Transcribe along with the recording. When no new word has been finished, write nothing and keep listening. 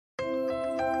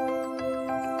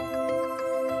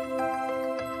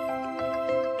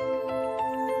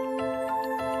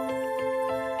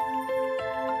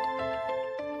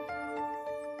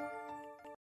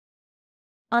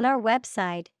On our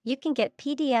website, you can get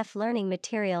PDF learning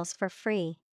materials for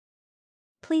free.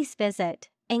 Please visit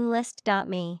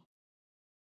englist.me.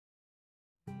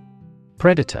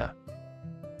 Predator.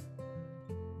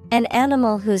 An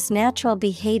animal whose natural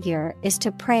behavior is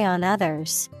to prey on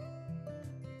others.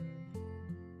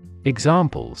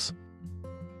 Examples: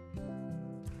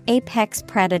 Apex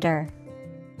predator.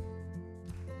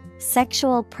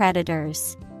 Sexual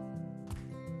predators.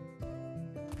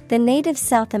 The native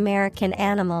South American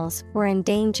animals were in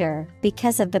danger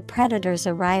because of the predator's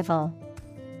arrival.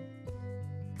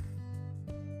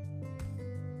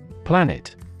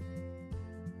 Planet.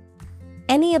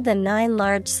 Any of the 9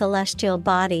 large celestial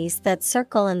bodies that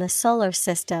circle in the solar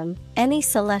system, any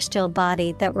celestial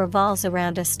body that revolves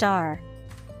around a star.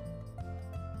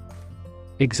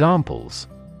 Examples: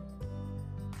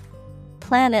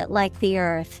 Planet like the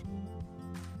Earth.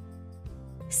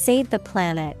 Save the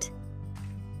planet.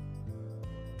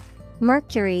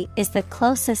 Mercury is the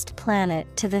closest planet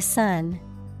to the Sun.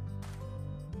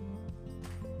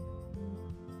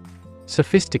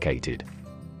 Sophisticated.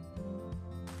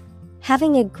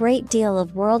 Having a great deal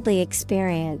of worldly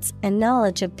experience and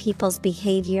knowledge of people's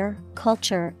behavior,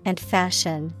 culture, and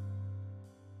fashion.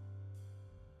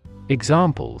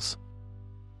 Examples: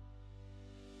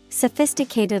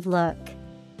 Sophisticated look.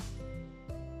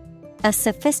 A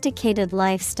sophisticated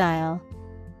lifestyle.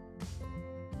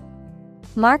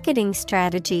 Marketing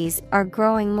strategies are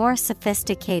growing more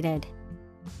sophisticated.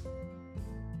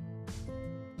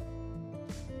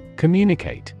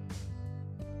 Communicate.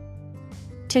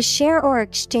 To share or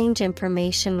exchange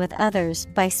information with others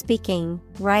by speaking,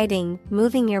 writing,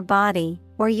 moving your body,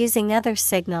 or using other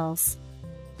signals.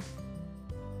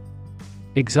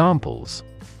 Examples: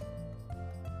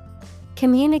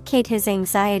 Communicate his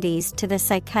anxieties to the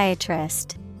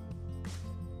psychiatrist.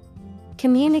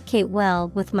 Communicate well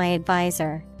with my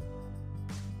advisor.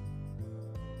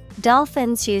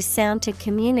 Dolphins use sound to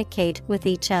communicate with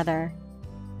each other.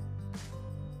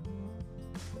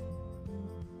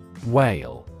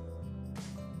 Whale.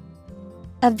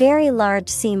 A very large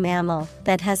sea mammal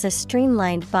that has a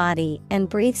streamlined body and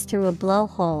breathes through a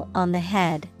blowhole on the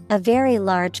head. A very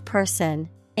large person,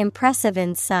 impressive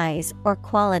in size or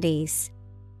qualities.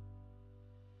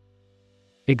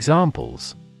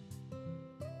 Examples: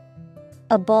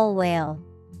 A bull whale.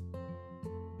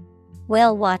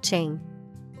 Whale watching.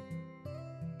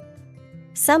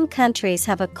 Some countries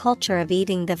have a culture of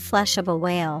eating the flesh of a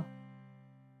whale.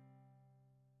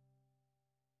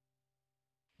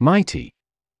 Mighty.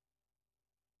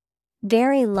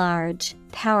 Very large,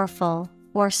 powerful,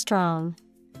 or strong.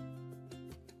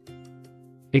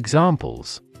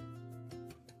 Examples: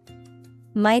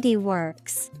 Mighty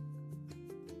works.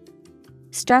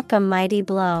 Struck a mighty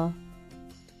blow.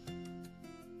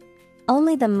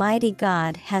 Only the mighty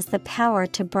God has the power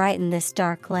to brighten this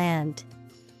dark land.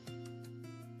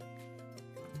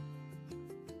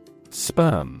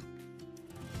 Sperm.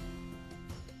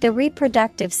 The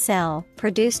reproductive cell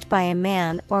produced by a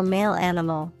man or male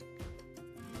animal.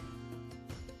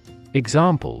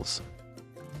 Examples: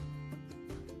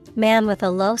 Man with a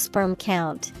low sperm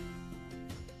count.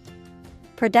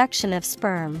 Production of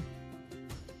sperm.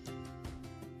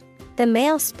 The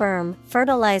male sperm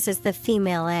fertilizes the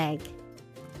female egg.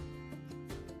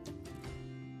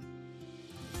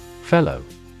 Fellow.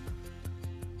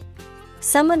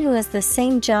 Someone who has the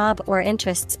same job or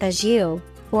interests as you,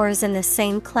 or is in the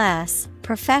same class,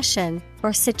 profession,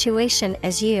 or situation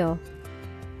as you.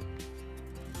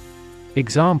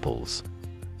 Examples: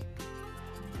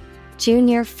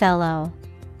 Junior fellow.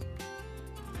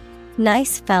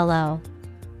 Nice fellow.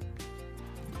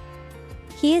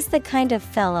 He is the kind of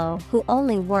fellow who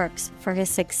only works for his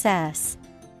success.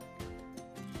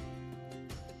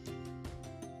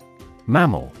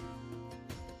 Mammal.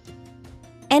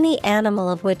 Any animal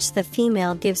of which the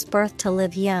female gives birth to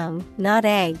live young, not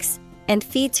eggs, and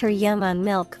feeds her young on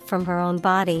milk from her own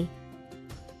body.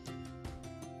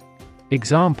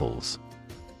 Examples: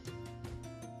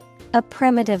 A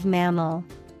primitive mammal.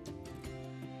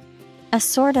 A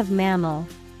sort of mammal.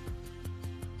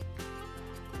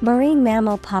 Marine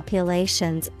mammal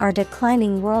populations are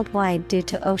declining worldwide due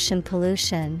to ocean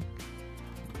pollution.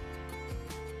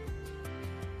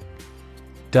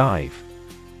 Dive.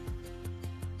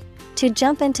 To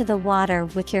jump into the water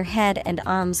with your head and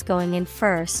arms going in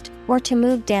first, or to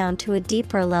move down to a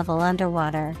deeper level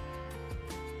underwater.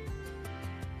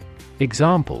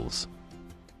 Examples: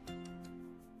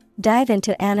 Dive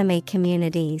into anime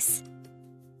communities.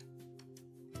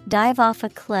 Dive off a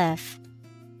cliff.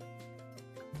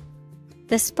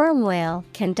 The sperm whale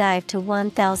can dive to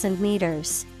 1,000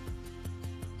 meters.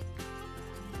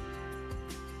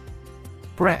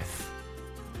 Breath.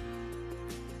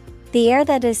 The air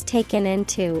that is taken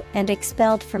into and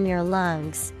expelled from your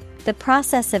lungs. The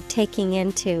process of taking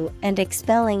into and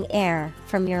expelling air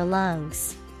from your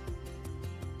lungs.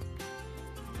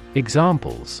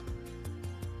 Examples: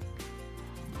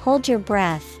 hold your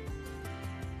breath.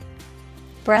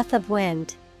 Breath of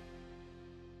wind.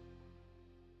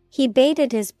 He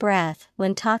bated his breath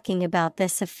when talking about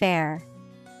this affair.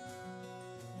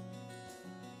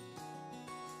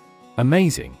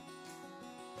 Amazing.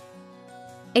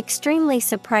 Extremely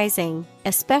surprising,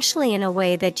 especially in a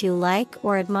way that you like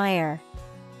or admire.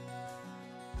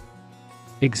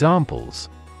 Examples: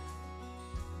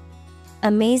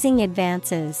 amazing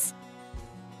advances.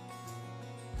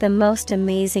 The most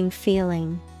amazing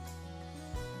feeling.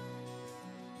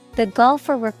 The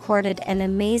golfer recorded an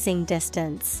amazing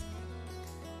distance.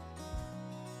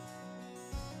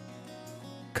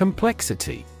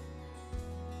 Complexity.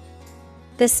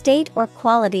 The state or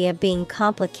quality of being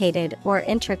complicated or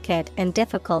intricate and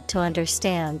difficult to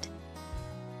understand.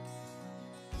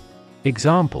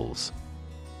 Examples: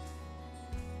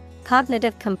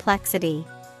 cognitive complexity.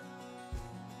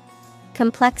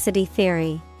 Complexity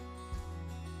theory.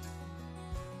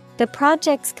 The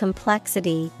project's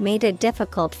complexity made it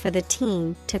difficult for the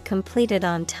team to complete it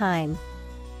on time.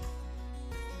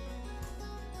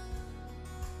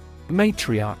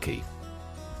 Matriarchy.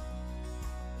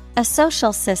 A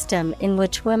social system in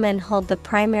which women hold the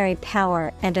primary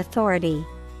power and authority,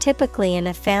 typically in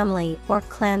a family or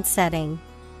clan setting.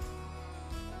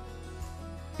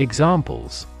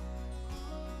 Examples: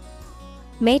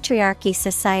 matriarchy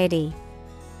society.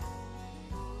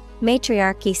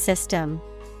 Matriarchy system.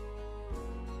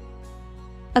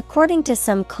 According to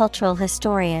some cultural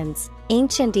historians,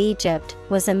 ancient Egypt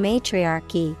was a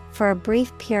matriarchy for a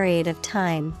brief period of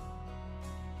time.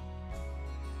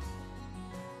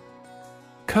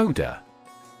 Coda.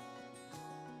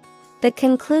 The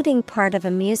concluding part of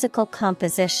a musical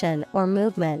composition or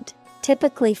movement,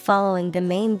 typically following the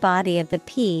main body of the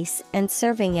piece and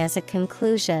serving as a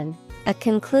conclusion, a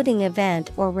concluding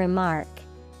event or remark.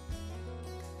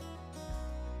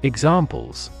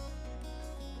 Examples: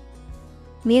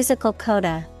 musical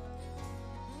coda.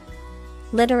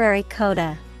 Literary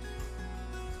coda.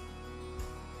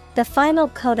 The final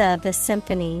coda of the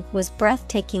symphony was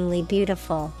breathtakingly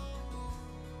beautiful.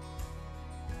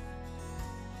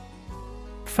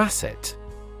 Facet.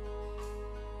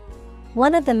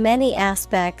 One of the many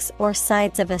aspects or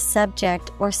sides of a subject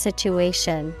or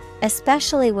situation,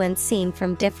 especially when seen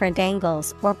from different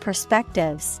angles or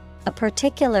perspectives, a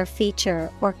particular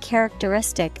feature or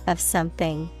characteristic of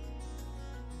something.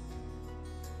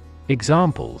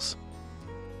 Examples: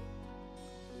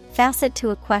 facet to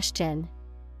a question.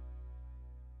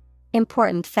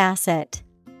 Important facet.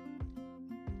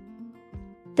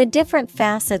 The different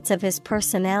facets of his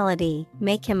personality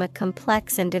make him a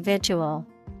complex individual.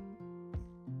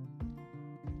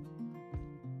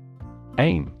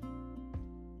 Aim.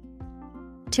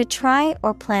 To try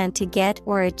or plan to get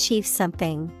or achieve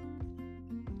something.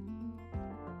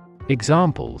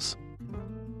 Examples: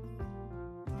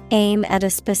 aim at a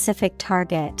specific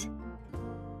target.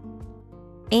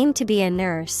 Aim to be a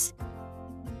nurse.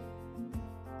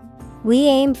 We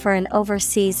aim for an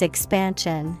overseas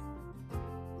expansion.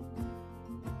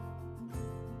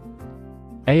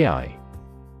 AI.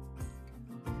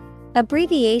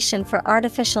 Abbreviation for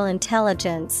artificial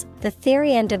intelligence, the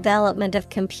theory and development of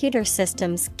computer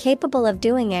systems capable of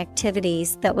doing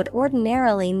activities that would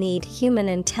ordinarily need human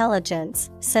intelligence,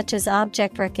 such as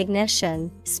object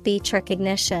recognition, speech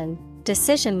recognition,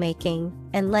 decision-making,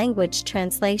 and language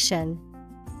translation.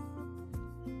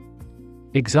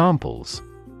 Examples: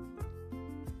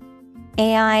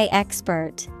 AI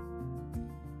expert.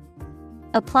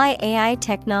 Apply AI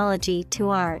technology to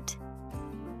art.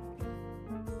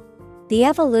 The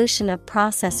evolution of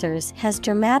processors has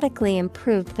dramatically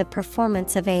improved the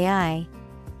performance of AI.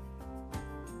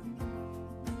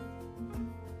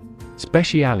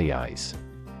 Specialize.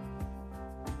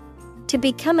 To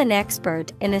become an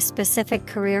expert in a specific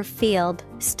career field,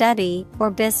 study, or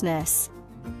business.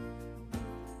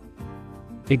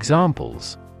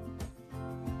 Examples: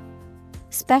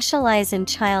 specialize in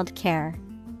childcare.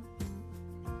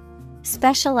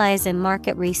 Specialize in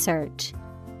market research.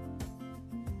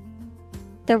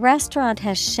 The restaurant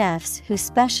has chefs who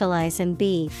specialize in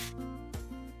beef.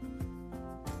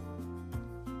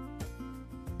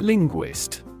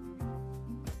 Linguist.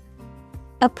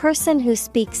 A person who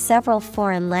speaks several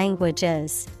foreign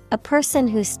languages, a person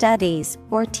who studies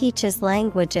or teaches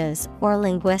languages or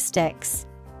linguistics.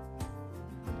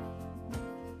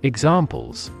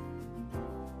 Examples: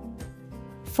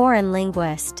 foreign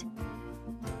linguist.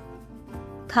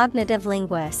 cognitive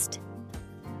linguist.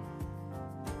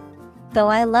 Though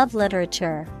I love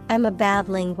literature, I'm a bad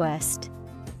linguist.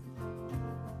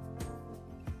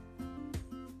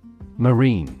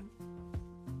 Marine.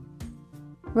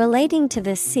 Relating to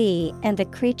the sea and the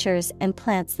creatures and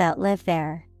plants that live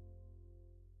there.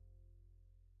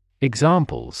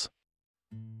 Examples: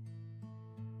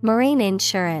 Marine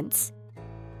insurance.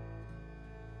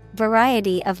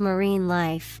 Variety of marine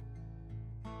life.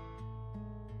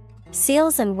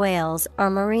 Seals and whales are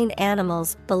marine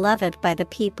animals beloved by the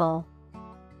people.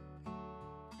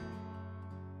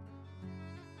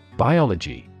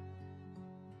 Biology.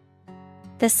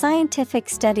 The scientific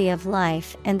study of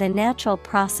life and the natural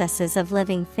processes of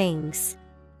living things.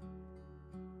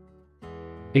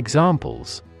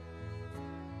 Examples: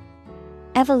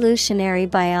 Evolutionary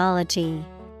biology.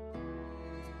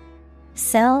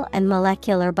 Cell and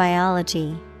molecular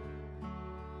biology.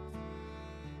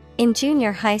 In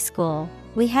junior high school,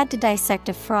 we had to dissect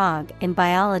a frog in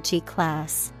biology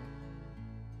class.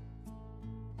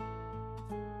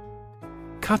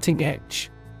 Cutting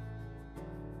edge.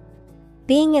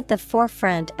 Being at the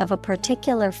forefront of a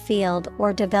particular field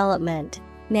or development.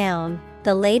 Noun,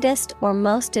 the latest or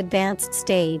most advanced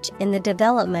stage in the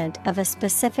development of a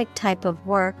specific type of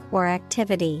work or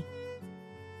activity.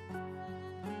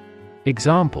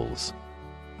 Examples: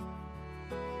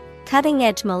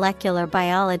 Cutting-edge molecular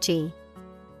biology.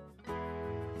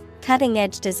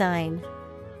 Cutting-edge design.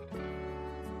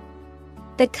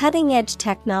 The cutting-edge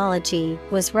technology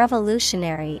was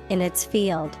revolutionary in its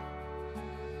field.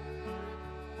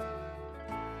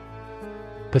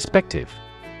 Perspective.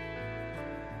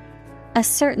 A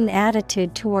certain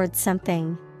attitude towards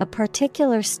something, a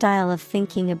particular style of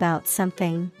thinking about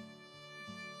something.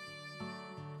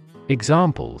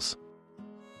 Examples: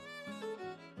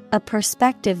 A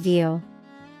perspective view.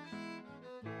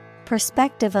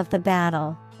 Perspective of the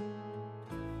battle.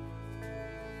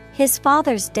 His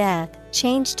father's death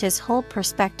changed his whole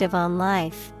perspective on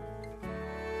life.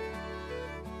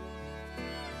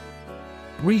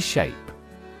 Reshape.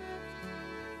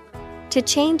 To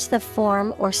change the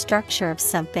form or structure of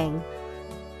something.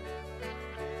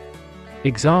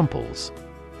 Examples: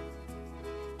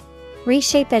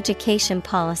 Reshape education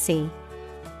policy.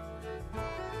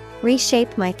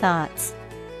 Reshape my thoughts.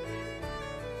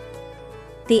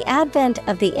 The advent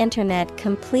of the internet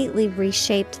completely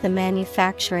reshaped the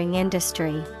manufacturing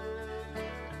industry.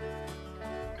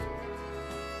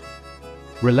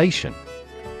 Relation.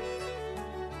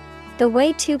 The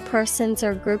way two persons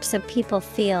or groups of people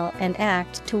feel and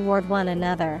act toward one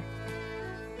another.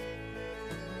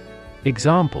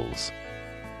 Examples: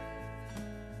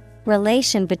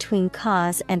 Relation between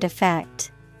cause and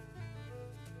effect.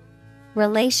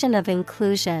 Relation of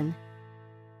inclusion.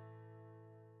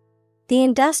 The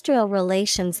industrial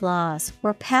relations laws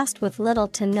were passed with little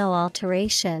to no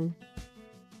alteration.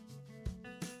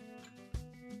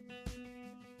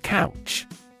 Couch.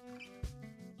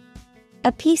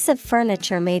 A piece of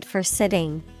furniture made for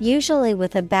sitting, usually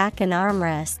with a back and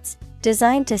armrests,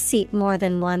 designed to seat more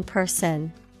than one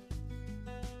person.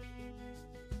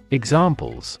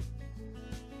 Examples: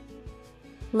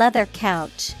 Leather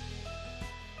couch.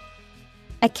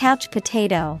 A couch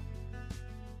potato.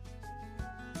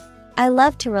 I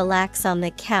love to relax on the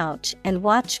couch and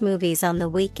watch movies on the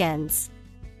weekends.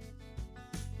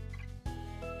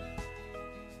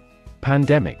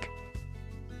 Pandemic.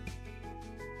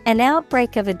 An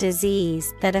outbreak of a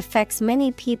disease that affects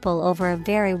many people over a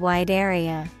very wide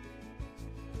area.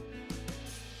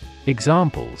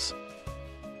 Examples: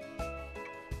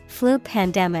 Flu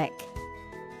pandemic.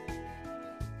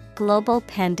 Global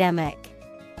pandemic.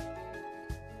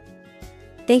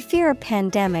 They fear a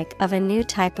pandemic of a new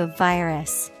type of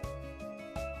virus.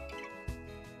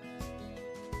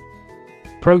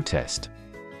 Protest.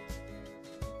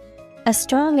 A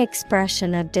strong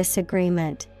expression of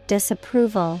disagreement,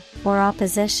 disapproval, or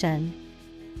opposition.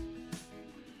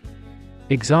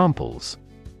 Examples: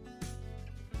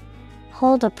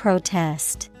 Hold a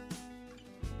protest.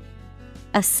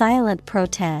 A silent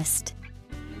protest.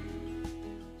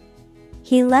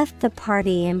 He left the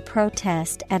party in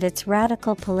protest at its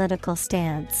radical political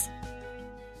stance.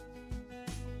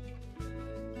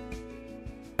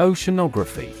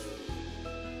 Oceanography.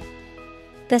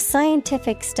 The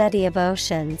scientific study of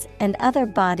oceans and other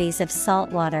bodies of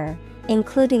saltwater,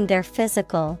 including their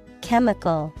physical,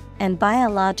 chemical, and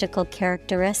biological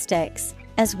characteristics,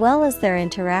 as well as their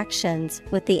interactions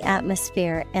with the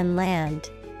atmosphere and land.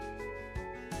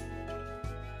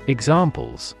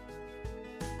 Examples: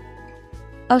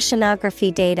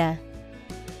 Oceanography data.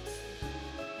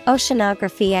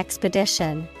 Oceanography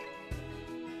expedition.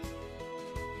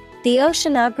 The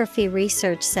Oceanography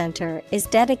Research Center is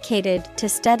dedicated to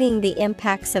studying the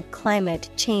impacts of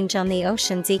climate change on the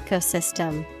ocean's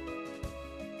ecosystem.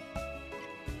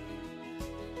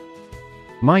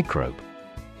 Microbe.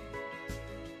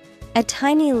 A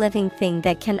tiny living thing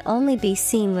that can only be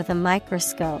seen with a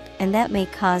microscope and that may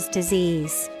cause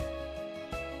disease.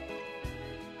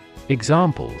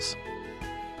 Examples: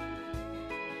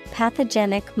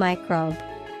 Pathogenic microbe,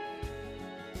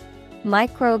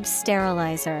 microbe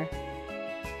sterilizer.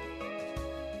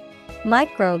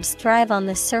 Microbes thrive on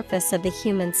the surface of the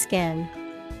human skin.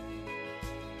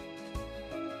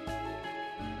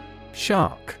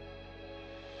 Shark.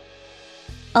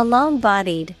 A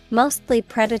long-bodied, mostly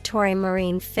predatory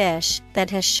marine fish that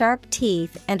has sharp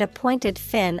teeth and a pointed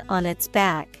fin on its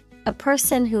back. A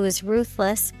person who is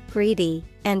ruthless, greedy,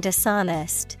 and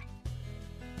dishonest.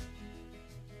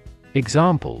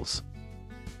 Examples: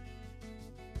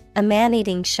 A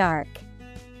man-eating shark,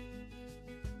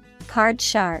 card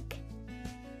shark.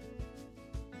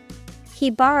 He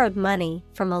borrowed money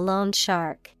from a loan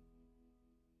shark.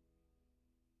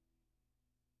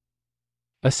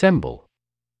 Assemble.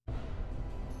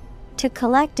 To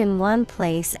collect in one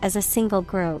place as a single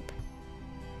group.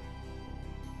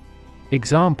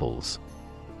 Examples: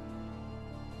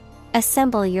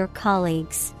 Assemble your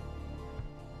colleagues.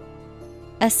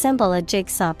 Assemble a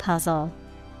jigsaw puzzle.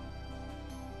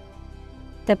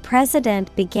 The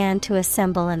president began to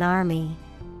assemble an army.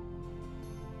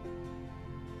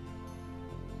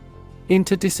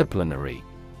 Interdisciplinary.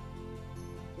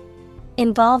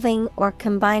 Involving or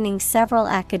combining several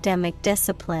academic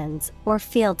disciplines or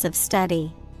fields of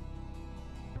study.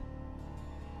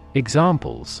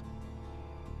 Examples: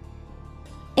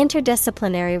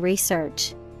 Interdisciplinary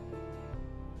research.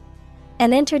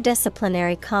 An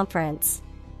interdisciplinary conference.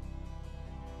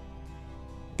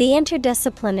 The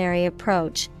interdisciplinary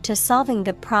approach to solving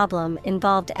the problem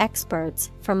involved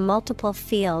experts from multiple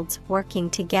fields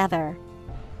working together.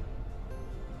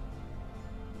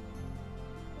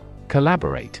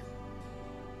 Collaborate.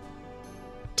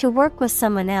 To work with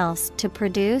someone else to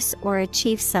produce or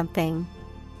achieve something.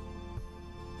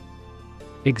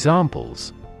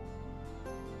 Examples: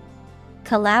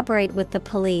 Collaborate with the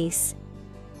police.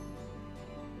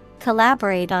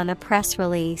 Collaborate on a press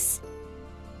release.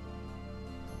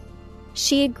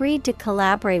 She agreed to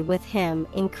collaborate with him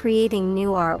in creating new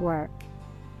artwork.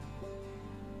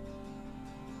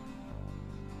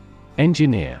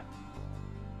 Engineer.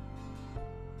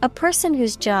 A person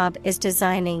whose job is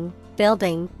designing,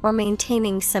 building, or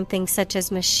maintaining something such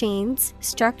as machines,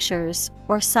 structures,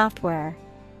 or software.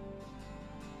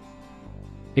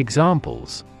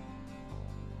 Examples: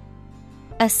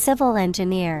 A civil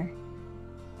engineer.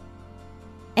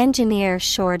 Engineer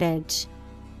shortage.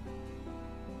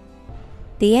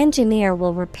 The engineer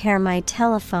will repair my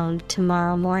telephone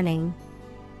tomorrow morning.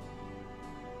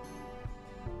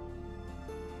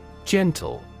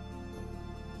 Gentle.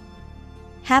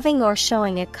 Having or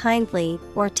showing a kindly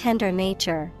or tender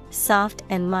nature, soft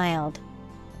and mild.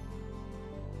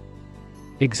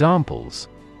 Examples: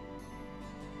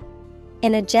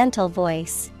 In a gentle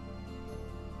voice.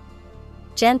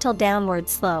 Gentle downward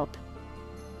slope.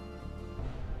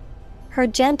 Her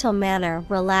gentle manner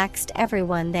relaxed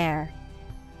everyone there.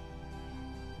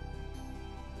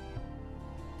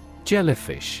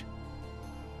 Jellyfish.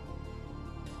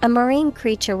 A marine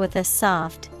creature with a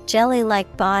soft,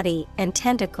 jelly-like body and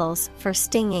tentacles for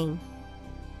stinging.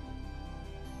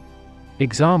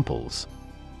 Examples: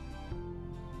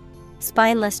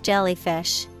 Spineless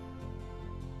jellyfish.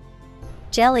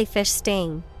 Jellyfish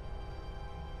sting.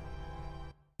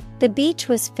 The beach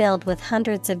was filled with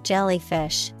hundreds of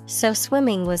jellyfish, so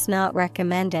swimming was not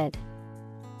recommended.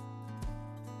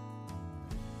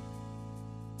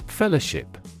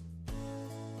 Fellowship.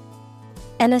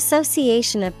 An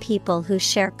association of people who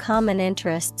share common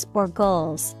interests or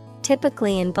goals,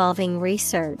 typically involving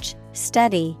research,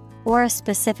 study, or a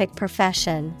specific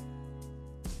profession.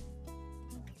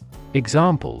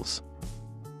 Examples: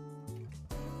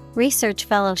 Research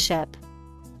fellowship.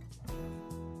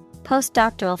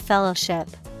 Postdoctoral fellowship.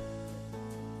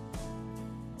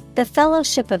 The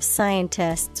Fellowship of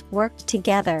Scientists worked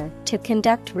together to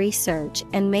conduct research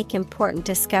and make important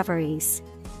discoveries.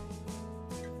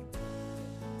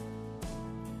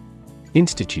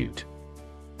 Institute.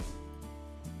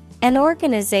 An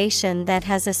organization that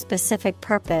has a specific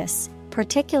purpose,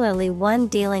 particularly one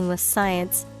dealing with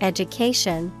science,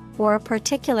 education, or a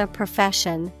particular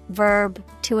profession. Verb: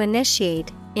 to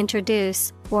initiate,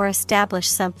 introduce, or establish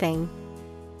something.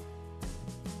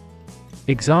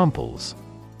 Examples: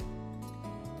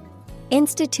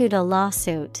 Institute a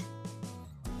lawsuit.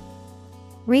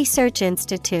 Research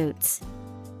institutes.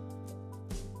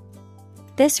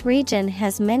 This region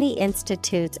has many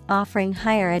institutes offering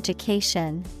higher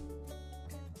education.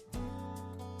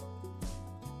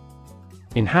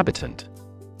 Inhabitant.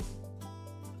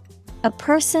 A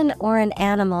person or an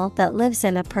animal that lives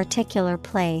in a particular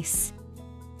place.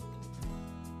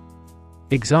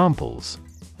 Examples: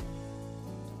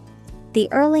 The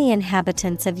early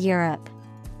inhabitants of Europe.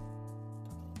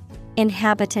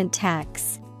 Inhabitant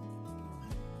tax.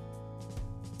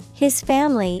 His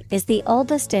family is the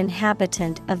oldest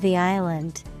inhabitant of the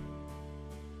island.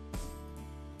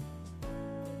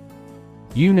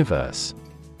 Universe.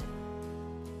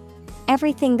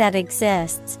 Everything that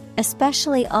exists,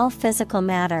 especially all physical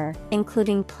matter,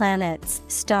 including planets,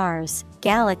 stars,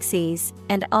 galaxies,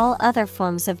 and all other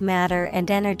forms of matter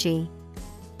and energy.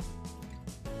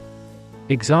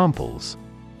 Examples: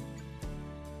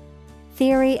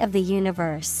 Theory of the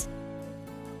universe.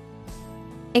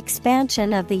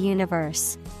 Expansion of the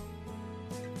universe.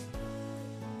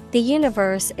 The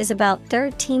universe is about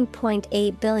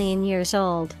 13.8 billion years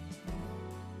old.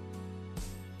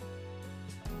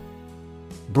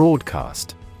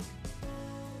 Broadcast.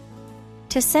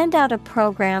 To send out a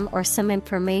program or some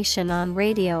information on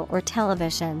radio or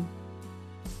television.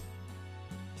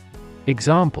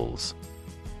 Examples: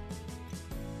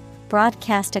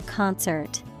 Broadcast a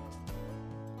concert.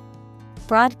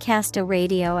 Broadcast a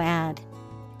radio ad.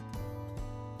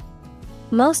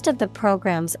 Most of the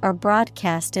programs are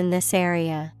broadcast in this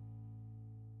area.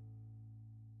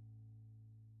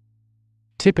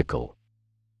 Typical.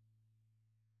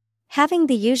 Having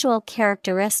the usual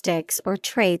characteristics or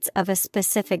traits of a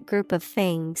specific group of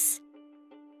things.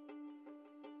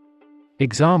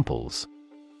 Examples: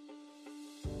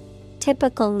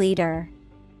 Typical leader.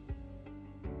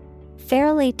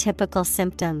 Fairly typical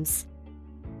symptoms.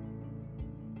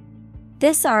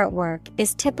 This artwork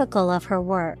is typical of her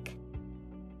work.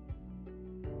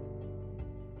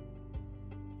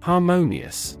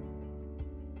 Harmonious.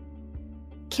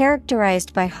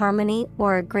 Characterized by harmony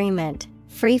or agreement,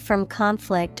 free from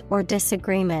conflict or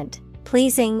disagreement,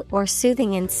 pleasing or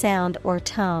soothing in sound or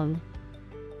tone.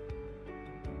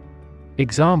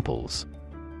 Examples: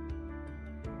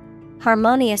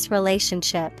 Harmonious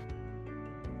relationship.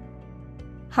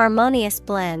 Harmonious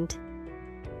blend.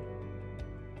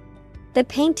 The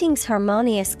painting's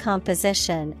harmonious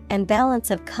composition and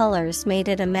balance of colors made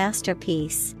it a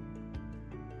masterpiece.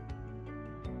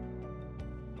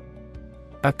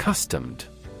 Accustomed.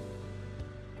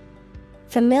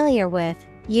 Familiar with,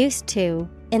 used to,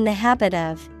 in the habit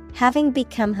of, having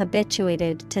become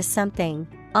habituated to something,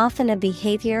 often a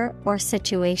behavior or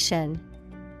situation.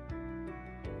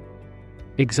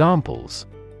 Examples: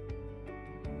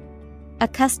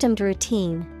 Accustomed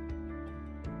routine.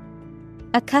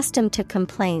 Accustomed to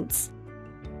complaints.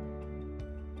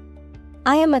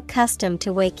 I am accustomed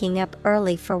to waking up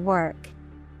early for work.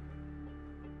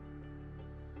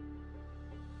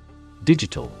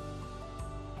 Digital.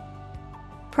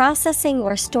 Processing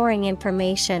or storing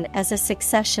information as a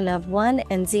succession of 1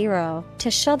 and 0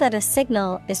 to show that a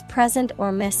signal is present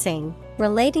or missing,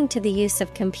 relating to the use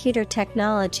of computer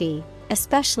technology,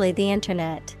 especially the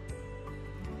Internet.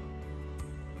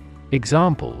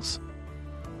 Examples: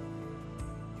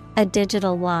 A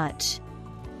digital watch.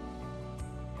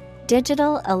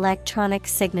 Digital electronic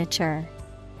signature.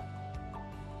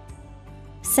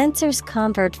 Sensors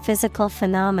convert physical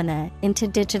phenomena into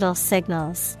digital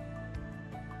signals.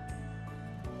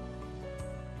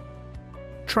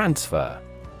 Transfer.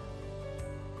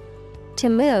 To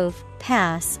move,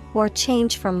 pass, or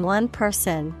change from one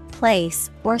person, place,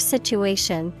 or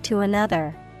situation to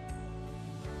another.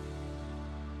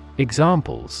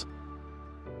 Examples: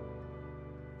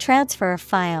 Transfer a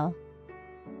file.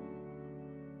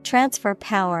 Transfer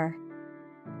power.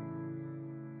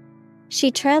 She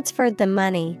transferred the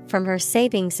money from her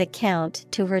savings account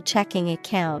to her checking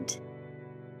account.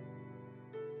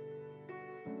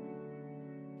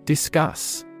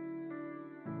 Discuss.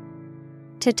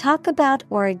 To talk about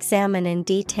or examine in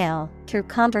detail, through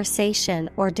conversation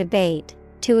or debate,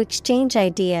 to exchange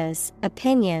ideas,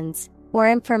 opinions, or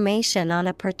information on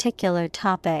a particular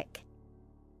topic.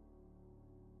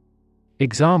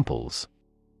 Examples: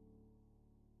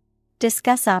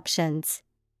 Discuss options.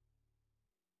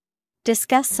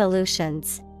 Discuss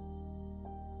solutions.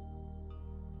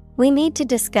 We need to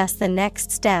discuss the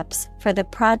next steps for the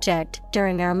project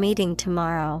during our meeting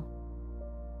tomorrow.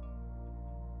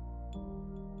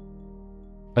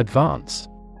 Advance.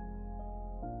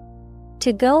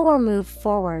 To go or move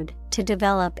forward, to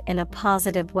develop in a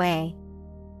positive way.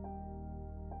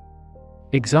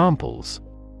 Examples: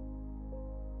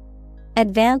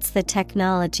 Advance the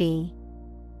technology.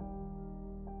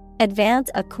 Advance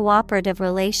a cooperative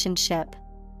relationship.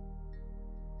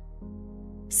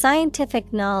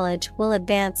 Scientific knowledge will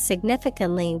advance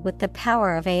significantly with the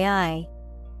power of AI.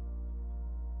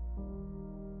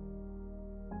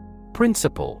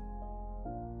 Principal.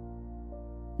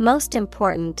 Most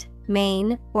important,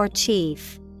 main, or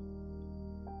chief.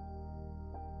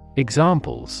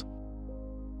 Examples: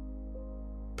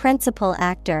 Principal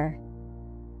actor.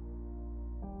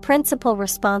 Principal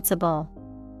responsible.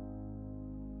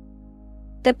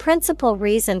 The principal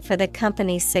reason for the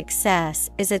company's success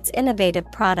is its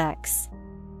innovative products.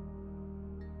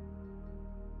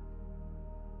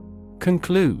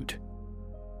 Conclude.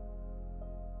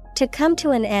 To come to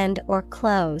an end or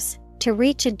close, to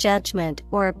reach a judgment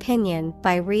or opinion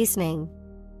by reasoning.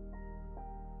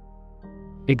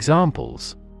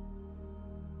 Examples: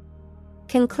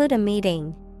 Conclude a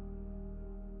meeting.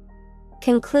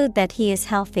 Conclude that he is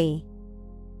healthy.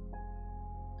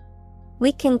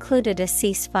 We concluded a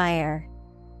ceasefire.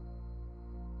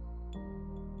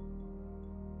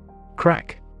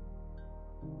 Crack.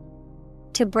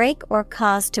 To break or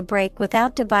cause to break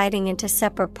without dividing into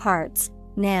separate parts.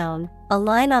 Noun, a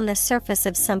line on the surface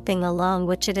of something along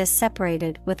which it is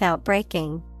separated without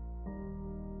breaking.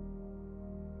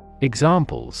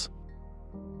 Examples: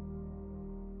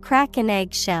 Crack an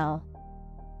eggshell.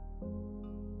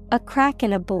 A crack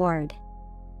in a board.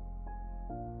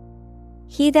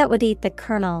 He that would eat the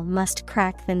kernel must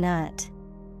crack the nut.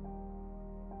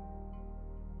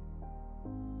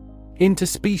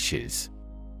 Interspecies.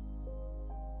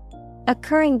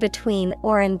 Occurring between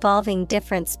or involving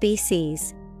different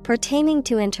species, pertaining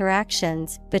to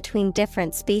interactions between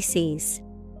different species.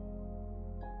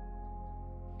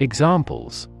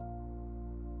 Examples: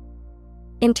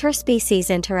 Interspecies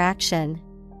interaction.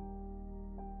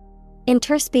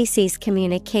 Interspecies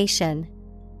communication.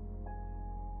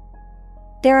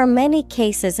 There are many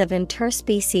cases of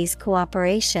interspecies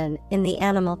cooperation in the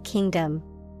animal kingdom.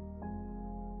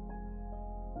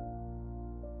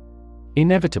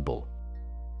 Inevitable.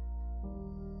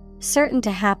 Certain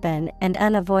to happen and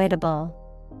unavoidable.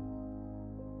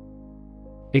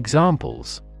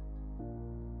 Examples: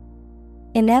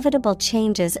 Inevitable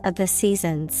changes of the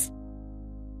seasons.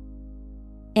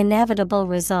 Inevitable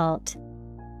result.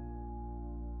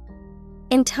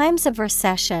 In times of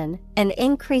recession, an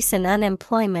increase in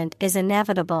unemployment is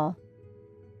inevitable.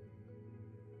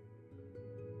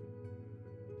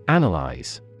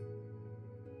 Analyze.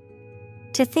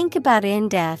 To think about in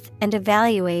depth and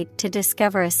evaluate to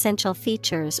discover essential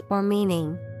features or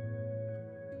meaning.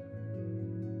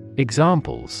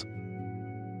 Examples: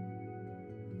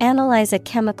 Analyze a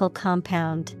chemical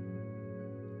compound.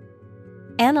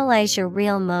 Analyze your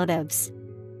real motives.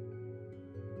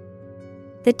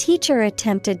 The teacher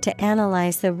attempted to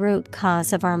analyze the root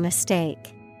cause of our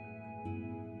mistake.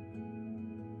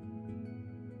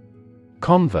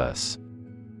 Converse.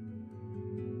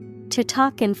 To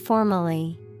talk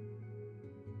informally.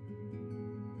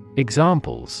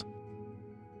 Examples: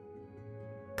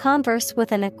 Converse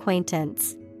with an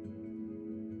acquaintance.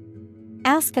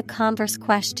 Ask a converse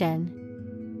question.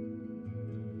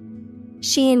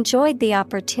 She enjoyed the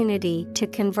opportunity to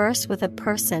converse with a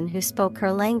person who spoke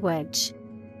her language.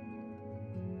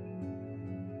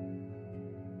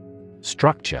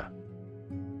 Structure.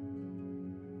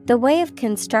 The way of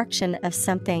construction of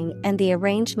something and the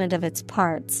arrangement of its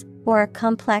parts, or a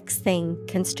complex thing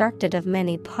constructed of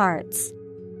many parts.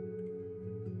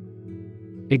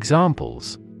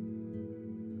 Examples: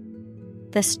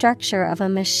 The structure of a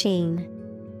machine.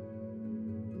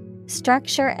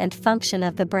 Structure and function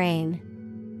of the brain.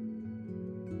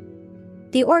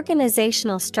 The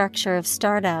organizational structure of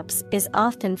startups is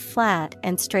often flat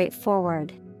and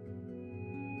straightforward.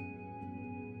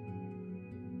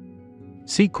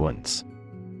 Sequence.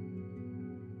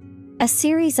 A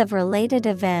series of related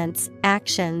events,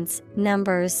 actions,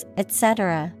 numbers,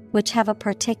 etc., which have a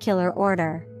particular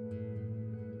order.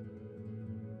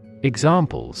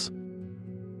 Examples: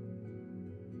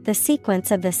 The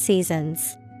sequence of the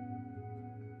seasons.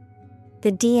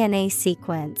 The DNA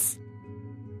sequence.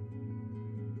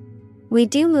 We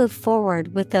do move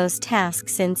forward with those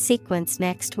tasks in sequence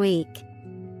next week.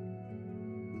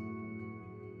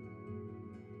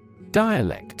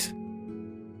 Dialect.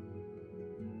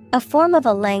 A form of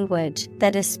a language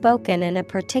that is spoken in a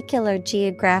particular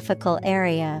geographical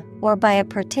area or by a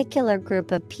particular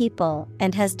group of people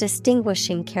and has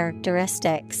distinguishing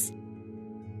characteristics.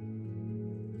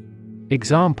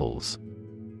 Examples: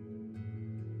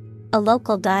 A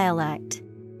local dialect.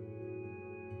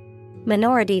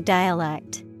 Minority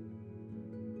dialect.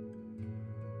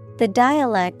 The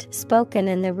dialect spoken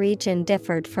in the region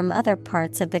differed from other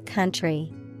parts of the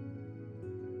country.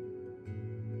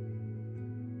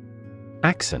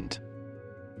 Accent.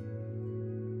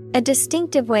 A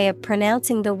distinctive way of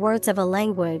pronouncing the words of a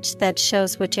language that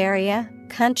shows which area,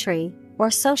 country, or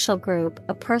social group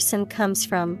a person comes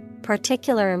from,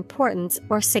 particular importance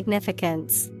or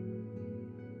significance.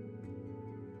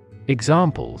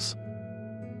 Examples: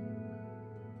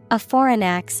 a foreign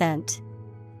accent.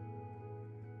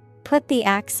 Put the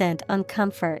accent on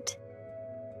comfort.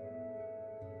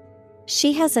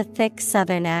 She has a thick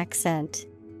Southern accent.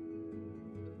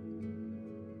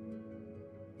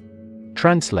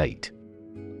 Translate.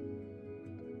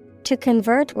 To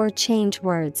convert or change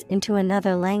words into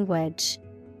another language.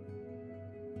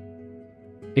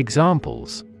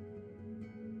 Examples: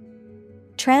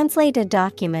 translate a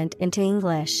document into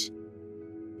English.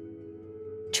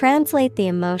 Translate the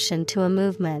emotion to a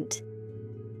movement.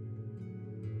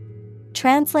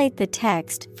 Translate the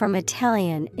text from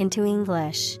Italian into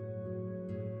English.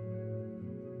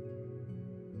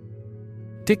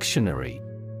 Dictionary.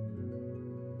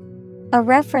 A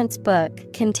reference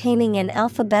book containing an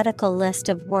alphabetical list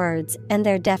of words and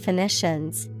their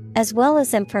definitions, as well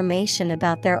as information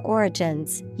about their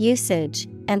origins, usage,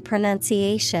 and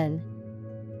pronunciation.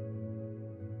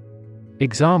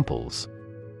 Examples: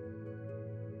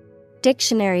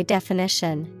 dictionary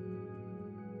definition.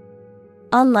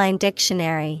 Online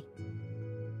dictionary.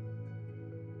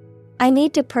 I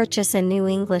need to purchase a new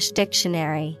English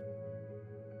dictionary.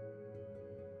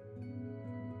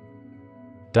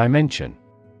 Dimension.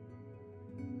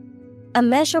 A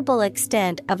measurable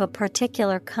extent of a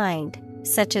particular kind,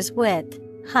 such as width,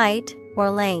 height,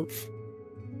 or length.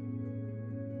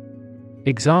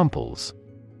 Examples: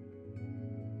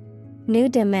 new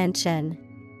dimension.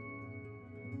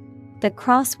 The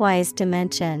crosswise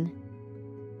dimension.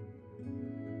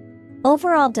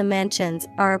 Overall dimensions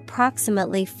are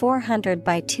approximately 400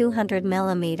 by 200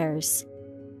 millimeters.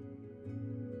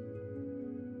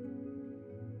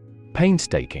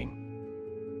 Painstaking.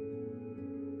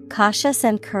 Cautious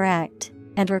and correct,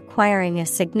 and requiring a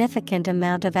significant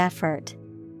amount of effort.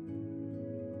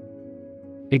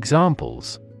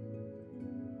 Examples: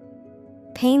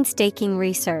 painstaking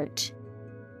research.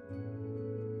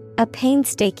 A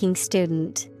painstaking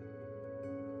student.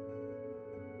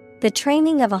 The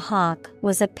training of a hawk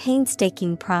was a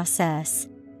painstaking process.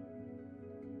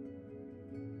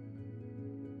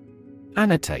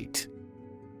 Annotate.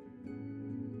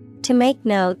 To make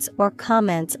notes or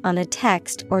comments on a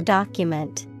text or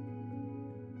document.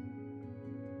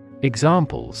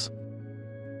 Examples: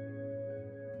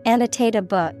 annotate a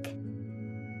book.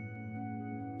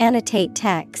 Annotate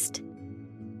text.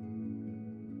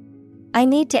 I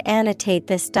need to annotate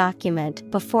this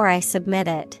document before I submit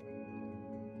it.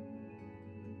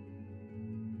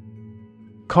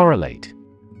 Correlate.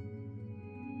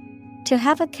 To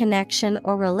have a connection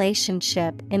or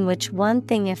relationship in which one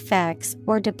thing affects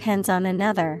or depends on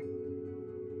another.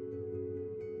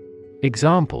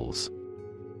 Examples: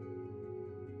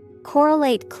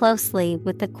 correlate closely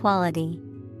with the quality.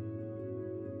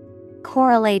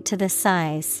 Correlate to the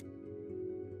size.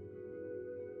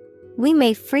 We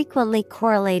may frequently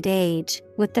correlate age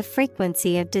with the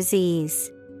frequency of disease.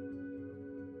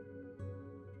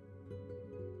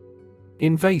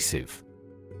 Invasive.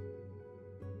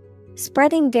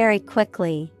 Spreading very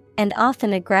quickly, and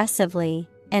often aggressively,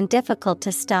 and difficult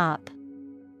to stop.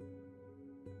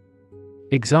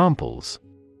 Examples: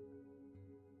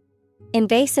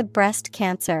 invasive breast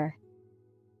cancer.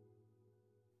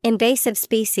 Invasive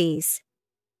species.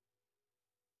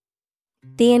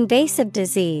 The invasive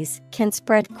disease can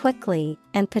spread quickly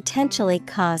and potentially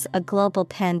cause a global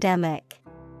pandemic.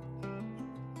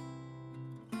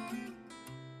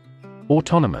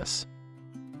 Autonomous.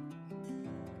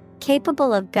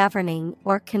 Capable of governing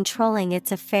or controlling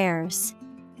its affairs.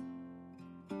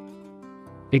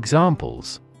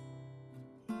 Examples: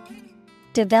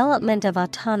 development of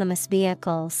autonomous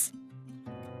vehicles.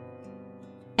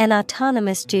 An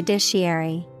autonomous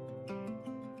judiciary.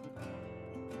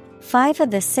 5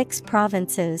 of the 6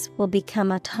 provinces will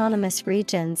become autonomous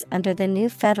regions under the new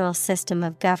federal system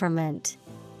of government.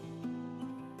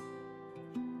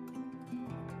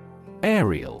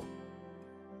 Aerial.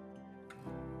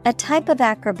 A type of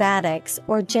acrobatics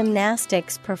or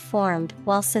gymnastics performed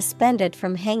while suspended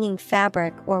from hanging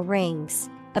fabric or rings,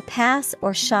 a pass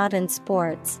or shot in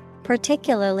sports,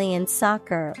 particularly in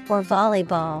soccer or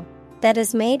volleyball, that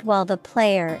is made while the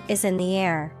player is in the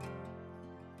air.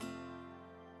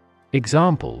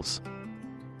 Examples: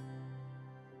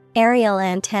 aerial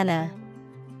antenna.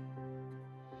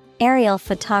 Aerial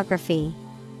photography.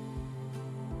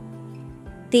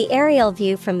 The aerial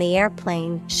view from the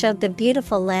airplane showed the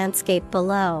beautiful landscape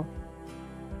below.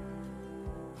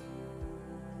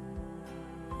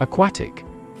 Aquatic.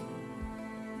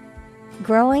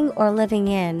 Growing or living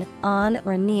in, on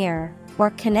or near, or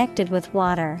connected with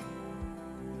water.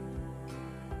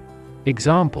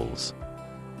 Examples: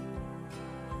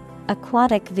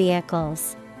 Aquatic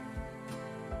vehicles.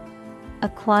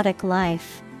 Aquatic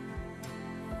life.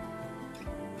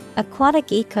 Aquatic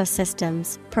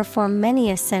ecosystems perform many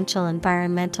essential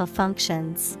environmental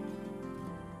functions.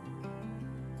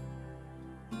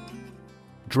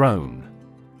 Drone.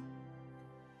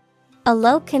 A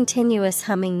low continuous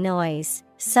humming noise,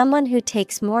 someone who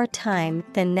takes more time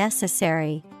than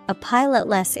necessary, a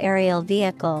pilotless aerial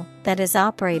vehicle that is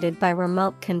operated by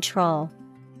remote control.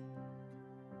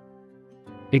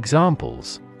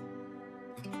 Examples: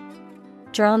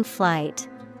 Drone flight.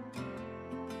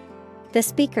 The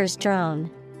speaker's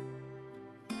drone.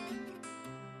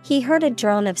 He heard a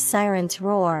drone of sirens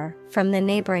roar from the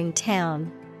neighboring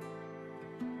town.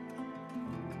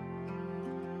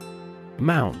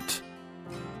 Mount.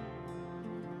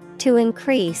 To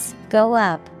increase, go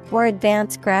up, or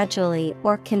advance gradually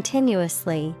or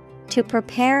continuously, to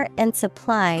prepare and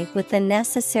supply with the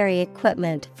necessary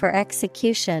equipment for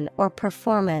execution or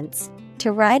performance,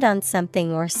 to ride on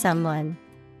something or someone.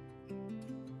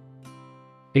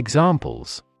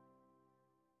 Examples: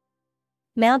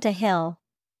 Mount a hill.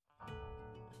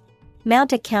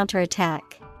 Mount a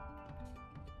counterattack.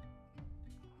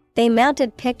 They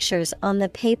mounted pictures on the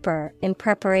paper in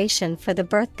preparation for the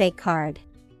birthday card.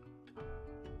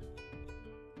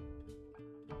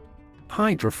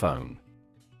 Hydrophone.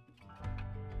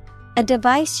 A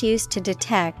device used to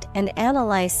detect and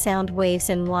analyze sound waves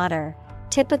in water,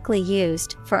 typically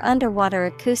used for underwater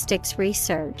acoustics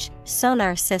research,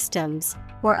 sonar systems,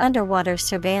 or underwater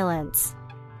surveillance.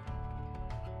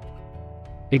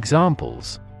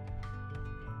 Examples: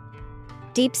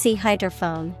 Deep-sea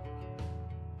hydrophone.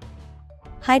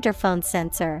 Hydrophone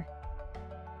sensor.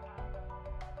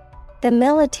 The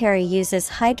military uses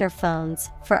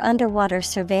hydrophones for underwater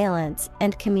surveillance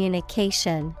and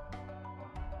communication.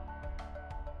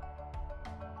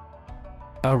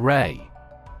 Array.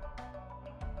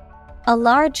 A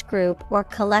large group or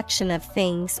collection of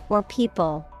things or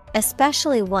people,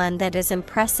 especially one that is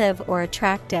impressive or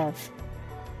attractive.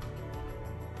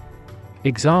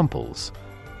 Examples: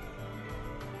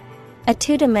 A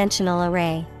two-dimensional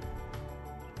array.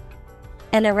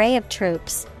 An array of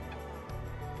troops.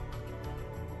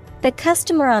 The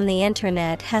customer on the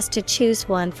internet has to choose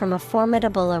one from a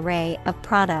formidable array of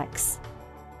products.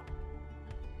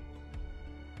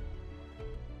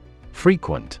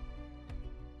 Frequent.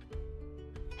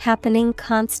 Happening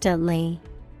constantly.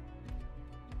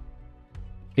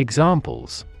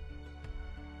 Examples: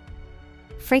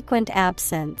 Frequent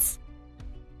absence.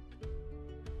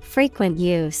 Frequent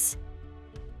use.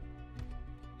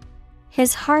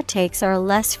 His heartaches are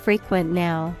less frequent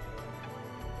now.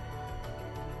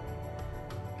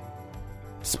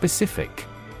 Specific.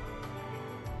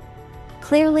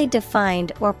 Clearly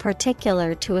defined or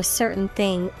particular to a certain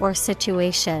thing or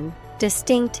situation,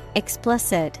 distinct,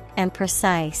 explicit, and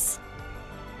precise.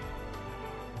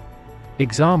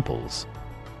 Examples: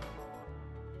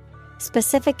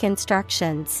 Specific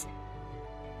instructions.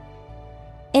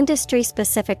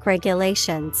 Industry-specific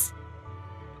regulations.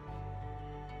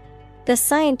 The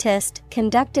scientist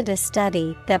conducted a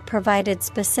study that provided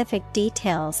specific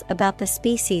details about the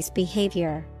species'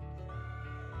 behavior.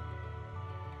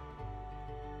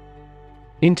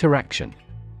 Interaction.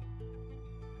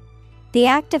 The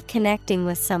act of connecting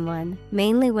with someone,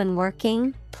 mainly when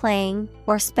working, playing,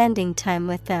 or spending time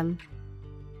with them.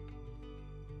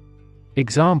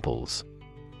 Examples: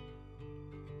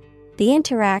 The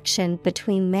interaction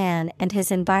between man and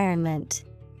his environment.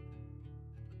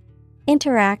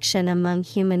 Interaction among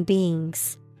human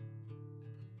beings.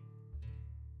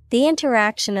 The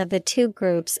interaction of the two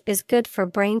groups is good for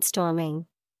brainstorming.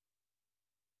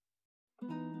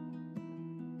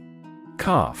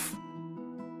 Calf.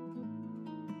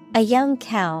 A young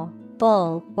cow,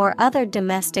 bull, or other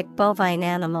domestic bovine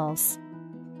animals.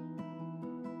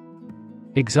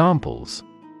 Examples: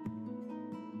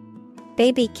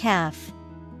 Baby calf.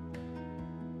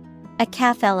 A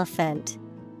calf elephant.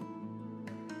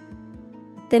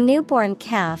 The newborn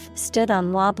calf stood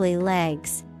on wobbly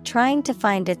legs, trying to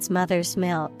find its mother's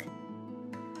milk.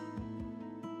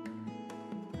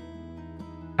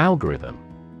 Algorithm.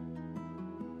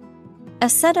 A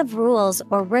set of rules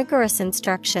or rigorous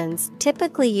instructions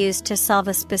typically used to solve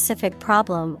a specific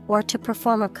problem or to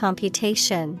perform a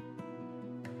computation.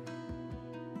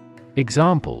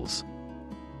 Examples: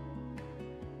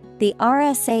 The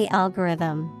RSA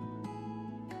algorithm.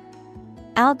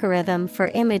 Algorithm for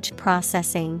image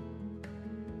processing.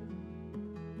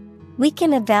 We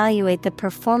can evaluate the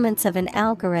performance of an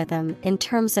algorithm in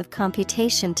terms of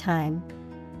computation time.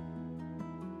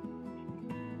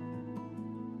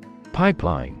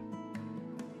 Pipeline.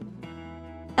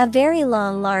 A very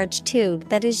long, large tube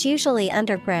that is usually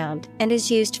underground and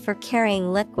is used for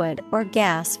carrying liquid or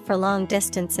gas for long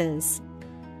distances.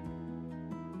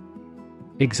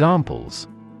 Examples: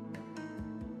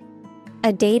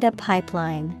 A data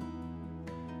pipeline.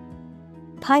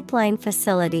 Pipeline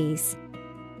facilities.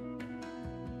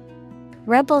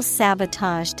 Rebels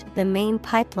sabotaged the main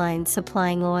pipeline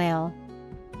supplying oil.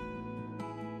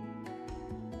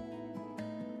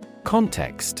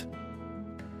 Context.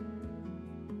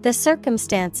 The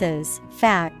circumstances,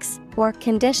 facts, or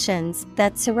conditions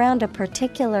that surround a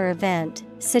particular event,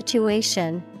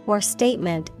 situation, or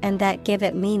statement and that give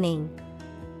it meaning.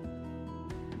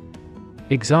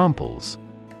 Examples: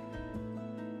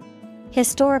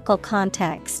 Historical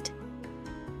context.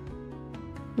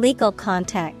 Legal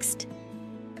context.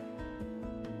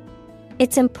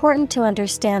 It's important to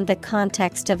understand the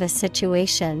context of a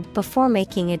situation before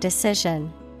making a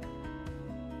decision.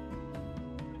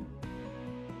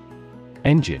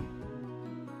 Engine.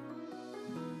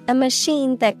 A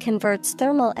machine that converts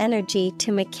thermal energy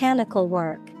to mechanical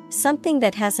work, something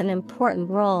that has an important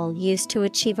role used to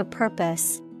achieve a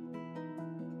purpose.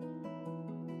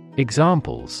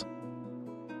 Examples: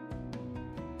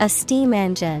 A steam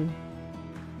engine.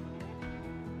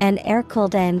 An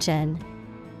air-cooled engine.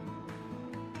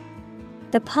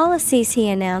 The policies he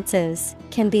announces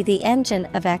can be the engine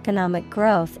of economic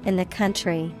growth in the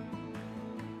country.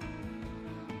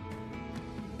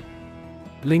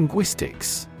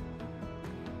 Linguistics.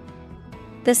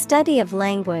 The study of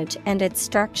language and its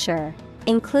structure,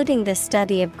 including the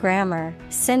study of grammar,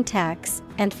 syntax,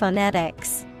 and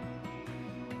phonetics.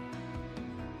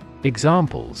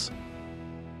 Examples: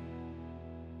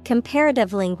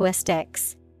 Comparative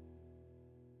linguistics.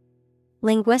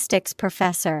 Linguistics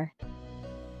professor.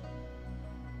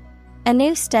 A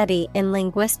new study in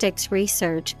linguistics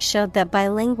research showed that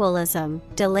bilingualism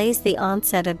delays the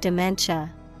onset of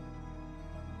dementia.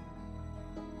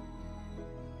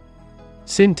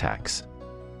 Syntax.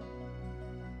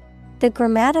 The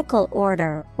grammatical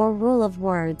order or rule of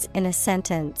words in a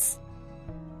sentence.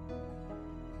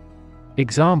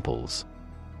 Examples: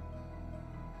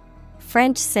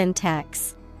 French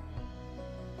syntax.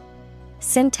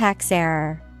 Syntax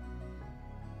error.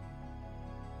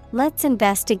 Let's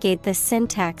investigate the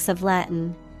syntax of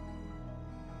Latin.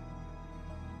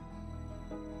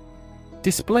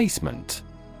 Displacement.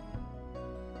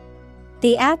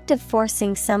 The act of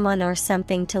forcing someone or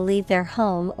something to leave their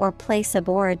home or place of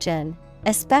origin,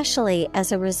 especially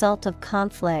as a result of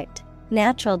conflict,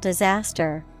 natural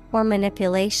disaster, or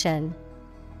manipulation.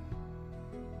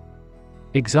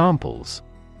 Examples: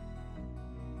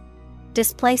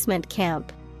 Displacement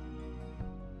camp.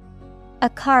 A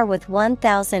car with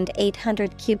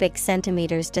 1,800 cubic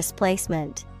centimeters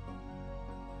displacement.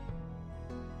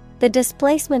 The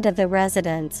displacement of the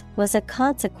residents was a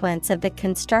consequence of the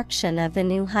construction of the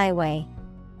new highway.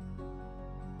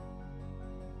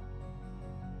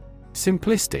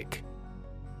 Simplistic.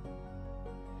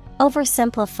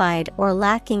 Oversimplified or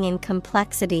lacking in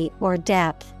complexity or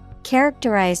depth,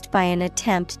 characterized by an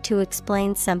attempt to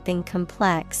explain something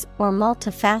complex or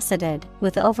multifaceted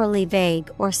with overly vague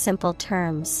or simple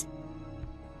terms.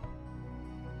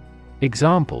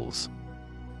 Examples: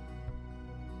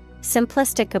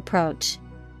 Simplistic approach.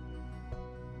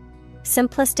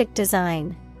 Simplistic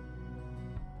design.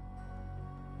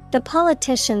 The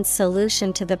politician's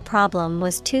solution to the problem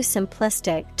was too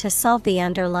simplistic to solve the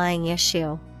underlying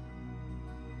issue.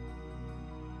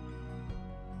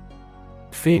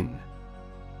 Fin.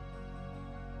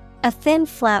 A thin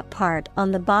flat part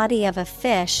on the body of a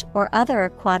fish or other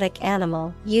aquatic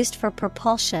animal used for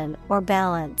propulsion or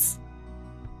balance.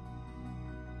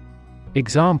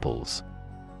 Examples: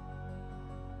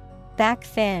 Back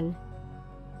fin.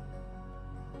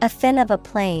 A fin of a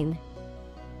plane.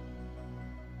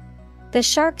 The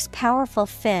shark's powerful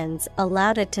fins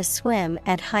allowed it to swim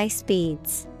at high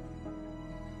speeds.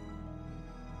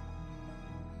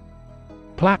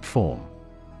 Platform.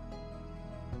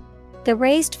 The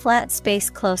raised flat space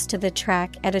close to the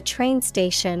track at a train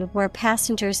station where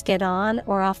passengers get on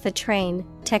or off the train.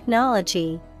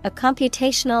 Technology, a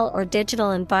computational or digital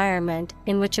environment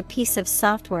in which a piece of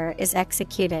software is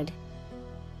executed.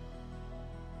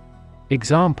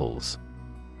 Examples: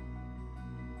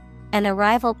 An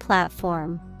arrival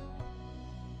platform.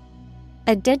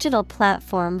 A digital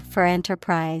platform for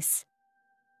enterprise.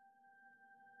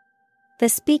 The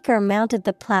speaker mounted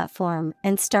the platform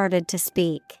and started to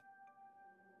speak.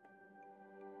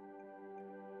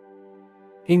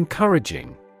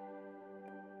 Encouraging.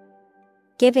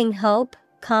 Giving hope,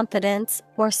 confidence,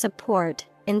 or support,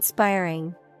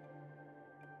 inspiring.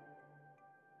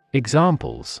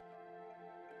 Examples: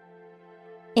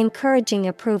 Encouraging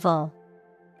approval.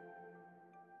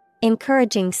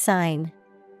 Encouraging sign.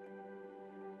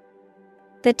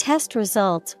 The test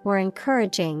results were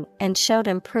encouraging and showed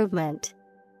improvement.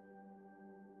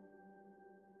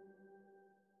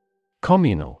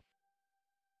 Communal.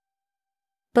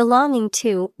 Belonging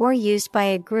to or used by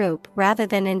a group rather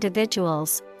than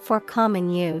individuals, for common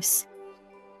use.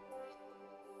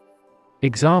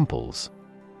 Examples: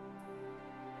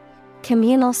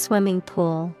 Communal swimming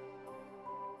pool.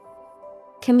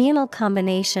 Communal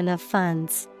combination of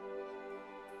funds.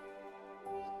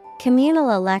 Communal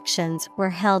elections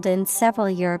were held in several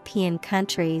European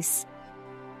countries.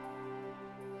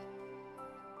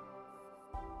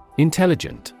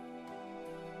 Intelligent.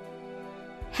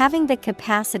 Having the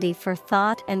capacity for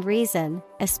thought and reason,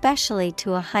 especially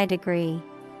to a high degree.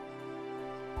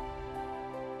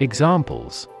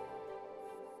 Examples: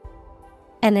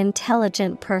 An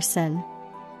intelligent person.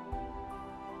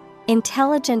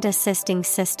 Intelligent assisting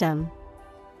system.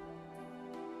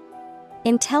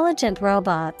 Intelligent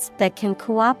robots that can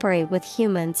cooperate with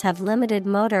humans have limited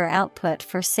motor output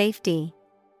for safety.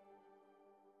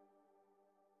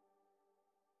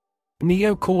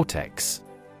 Neocortex.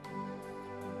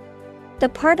 The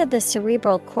part of the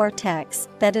cerebral cortex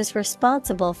that is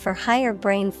responsible for higher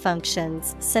brain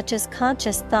functions such as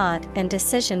conscious thought and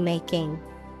decision-making.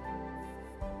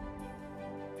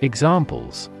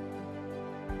 Examples: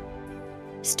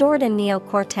 Stored in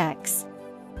neocortex.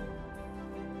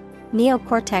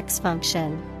 Neocortex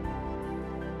function.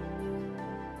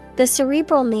 The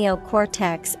cerebral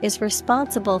neocortex is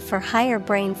responsible for higher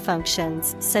brain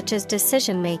functions such as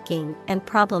decision-making and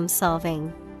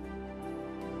problem-solving.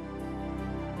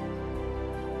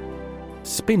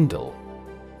 Spindle.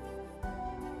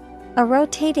 A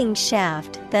rotating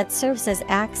shaft that serves as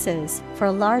axes for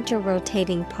larger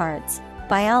rotating parts.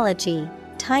 Biology,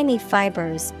 tiny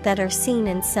fibers that are seen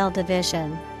in cell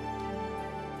division.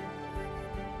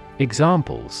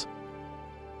 Examples: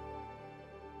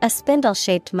 A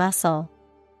spindle-shaped muscle.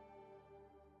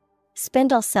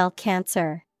 Spindle cell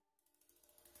cancer.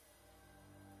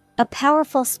 A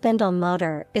powerful spindle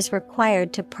motor is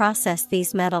required to process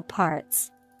these metal parts.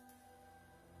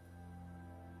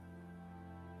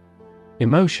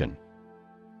 Emotion.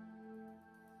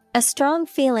 A strong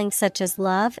feeling such as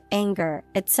love, anger,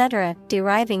 etc.,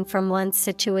 deriving from one's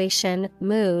situation,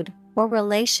 mood, or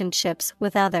relationships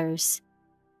with others.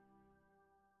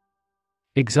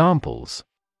 Examples: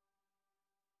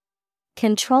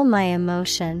 Control my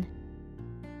emotion.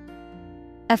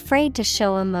 Afraid to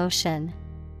show emotion.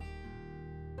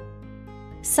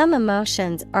 Some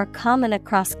emotions are common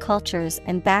across cultures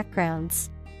and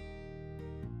backgrounds.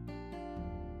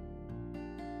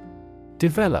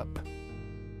 Develop.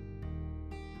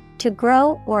 To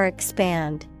grow or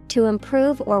expand, to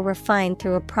improve or refine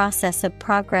through a process of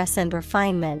progress and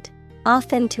refinement,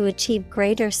 often to achieve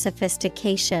greater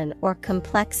sophistication or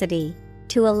complexity,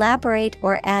 to elaborate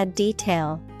or add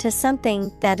detail to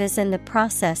something that is in the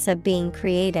process of being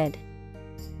created.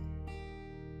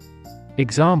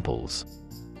 Examples: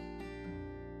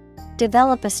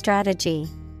 Develop a strategy.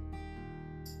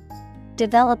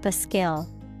 Develop a skill.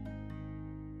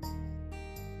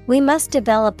 We must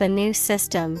develop a new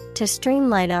system to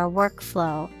streamline our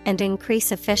workflow and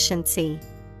increase efficiency.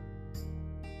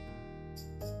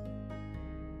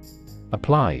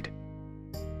 Applied.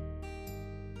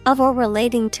 Of or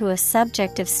relating to a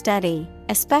subject of study,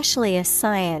 especially a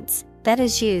science, that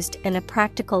is used in a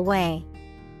practical way.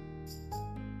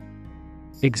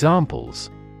 Examples: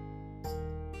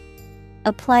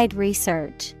 Applied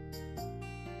research.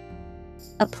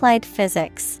 Applied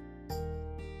physics.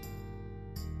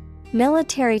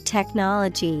 Military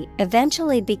technology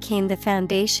eventually became the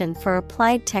foundation for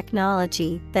applied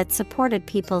technology that supported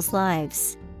people's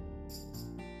lives.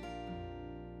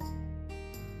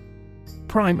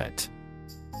 Primate.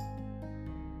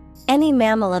 Any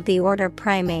mammal of the order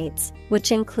primates,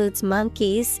 which includes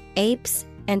monkeys, apes,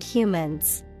 and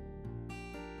humans.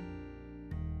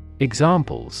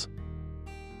 Examples: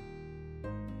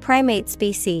 Primate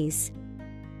species.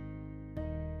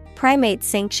 Primate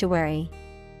sanctuary.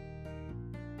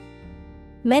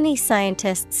 Many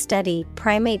scientists study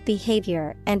primate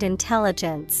behavior and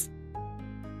intelligence.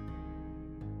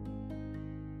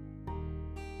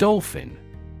 Dolphin.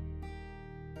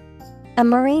 A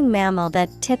marine mammal that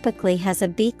typically has a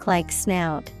beak-like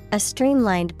snout, a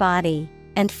streamlined body,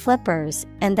 and flippers,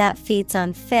 and that feeds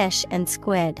on fish and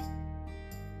squid.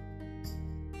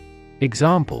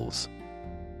 Examples: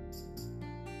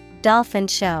 Dolphin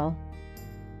show,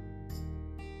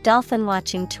 dolphin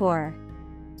watching tour.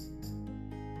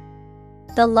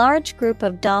 The large group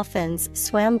of dolphins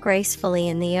swam gracefully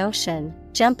in the ocean,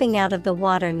 jumping out of the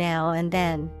water now and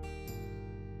then.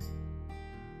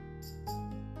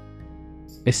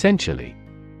 Essentially.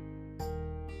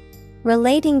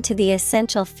 Relating to the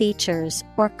essential features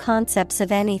or concepts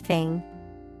of anything.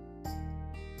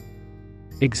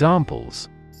 Examples: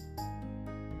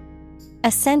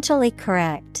 Essentially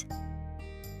correct.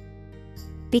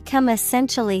 Become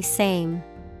essentially same.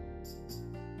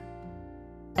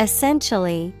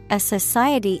 Essentially, a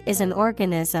society is an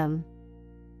organism.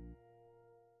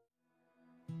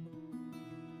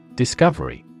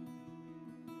 Discovery.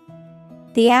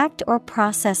 The act or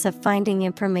process of finding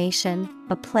information,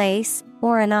 a place,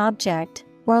 or an object,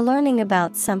 or learning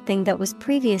about something that was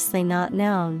previously not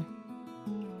known.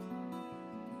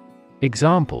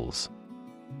 Examples: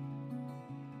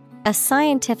 A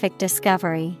scientific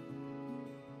discovery.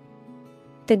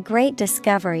 The great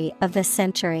discovery of the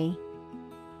century.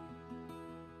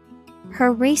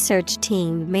 Her research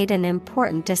team made an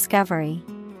important discovery.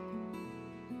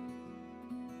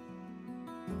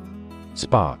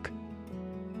 Spark.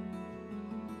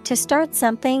 To start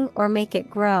something or make it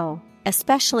grow,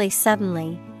 especially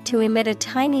suddenly, to emit a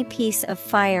tiny piece of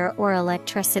fire or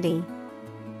electricity.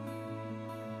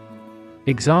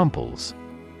 Examples: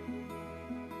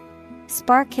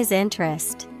 Spark his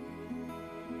interest.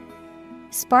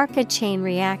 Spark a chain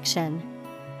reaction.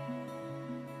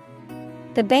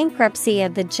 The bankruptcy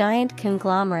of the giant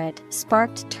conglomerate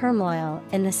sparked turmoil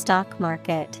in the stock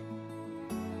market.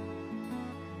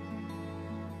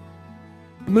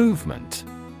 Movement.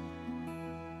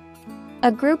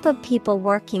 A group of people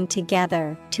working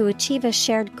together to achieve a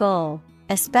shared goal,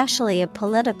 especially a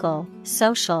political,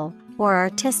 social, or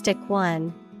artistic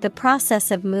one, the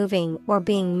process of moving or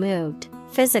being moved,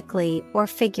 physically or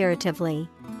figuratively.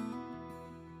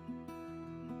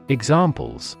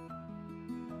 Examples: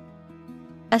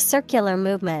 A circular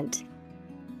movement.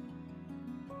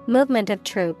 Movement of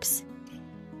troops.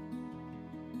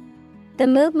 The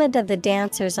movement of the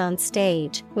dancers on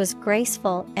stage was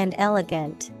graceful and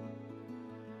elegant.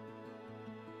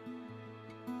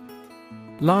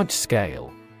 Large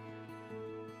scale.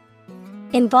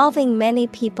 Involving many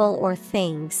people or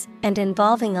things, and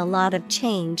involving a lot of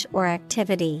change or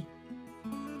activity.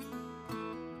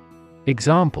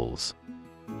 Examples: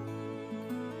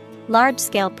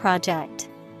 Large-scale project.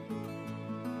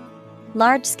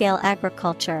 Large-scale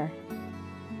agriculture.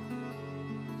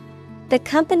 The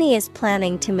company is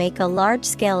planning to make a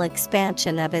large-scale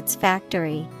expansion of its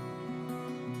factory.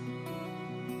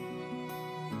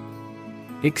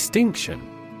 Extinction.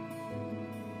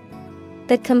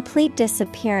 The complete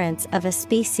disappearance of a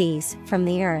species from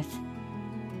the earth.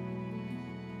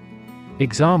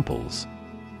 Examples: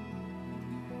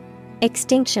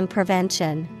 Extinction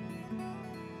prevention.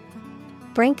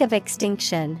 Brink of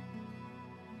extinction.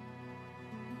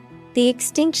 The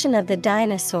extinction of the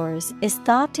dinosaurs is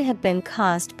thought to have been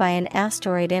caused by an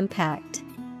asteroid impact.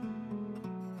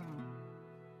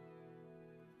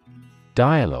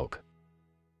 Dialogue.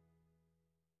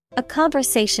 A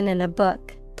conversation in a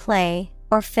book, play,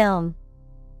 or film.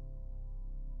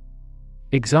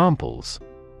 Examples: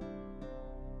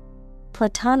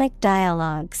 Platonic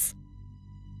dialogues.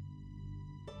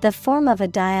 The form of a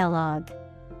dialogue.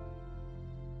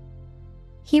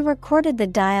 He recorded the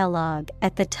dialogue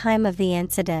at the time of the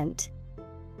incident.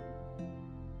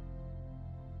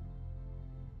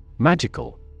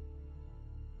 Magical.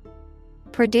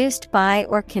 Produced by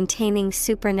or containing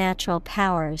supernatural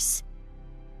powers.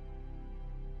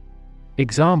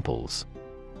 Examples: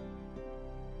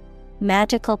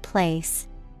 Magical place.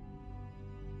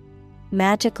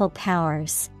 Magical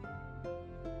powers.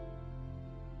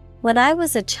 When I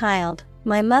was a child,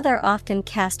 my mother often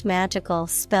cast magical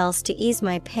spells to ease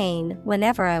my pain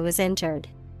whenever I was injured.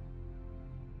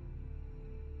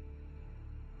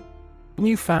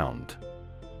 Newfound.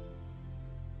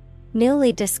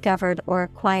 Newly discovered or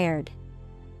acquired.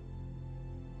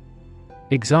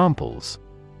 Examples: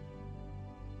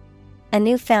 A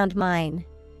newfound mine.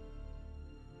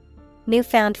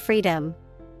 Newfound freedom.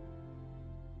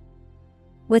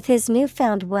 With his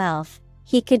newfound wealth,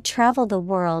 he could travel the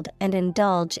world and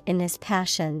indulge in his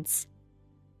passions.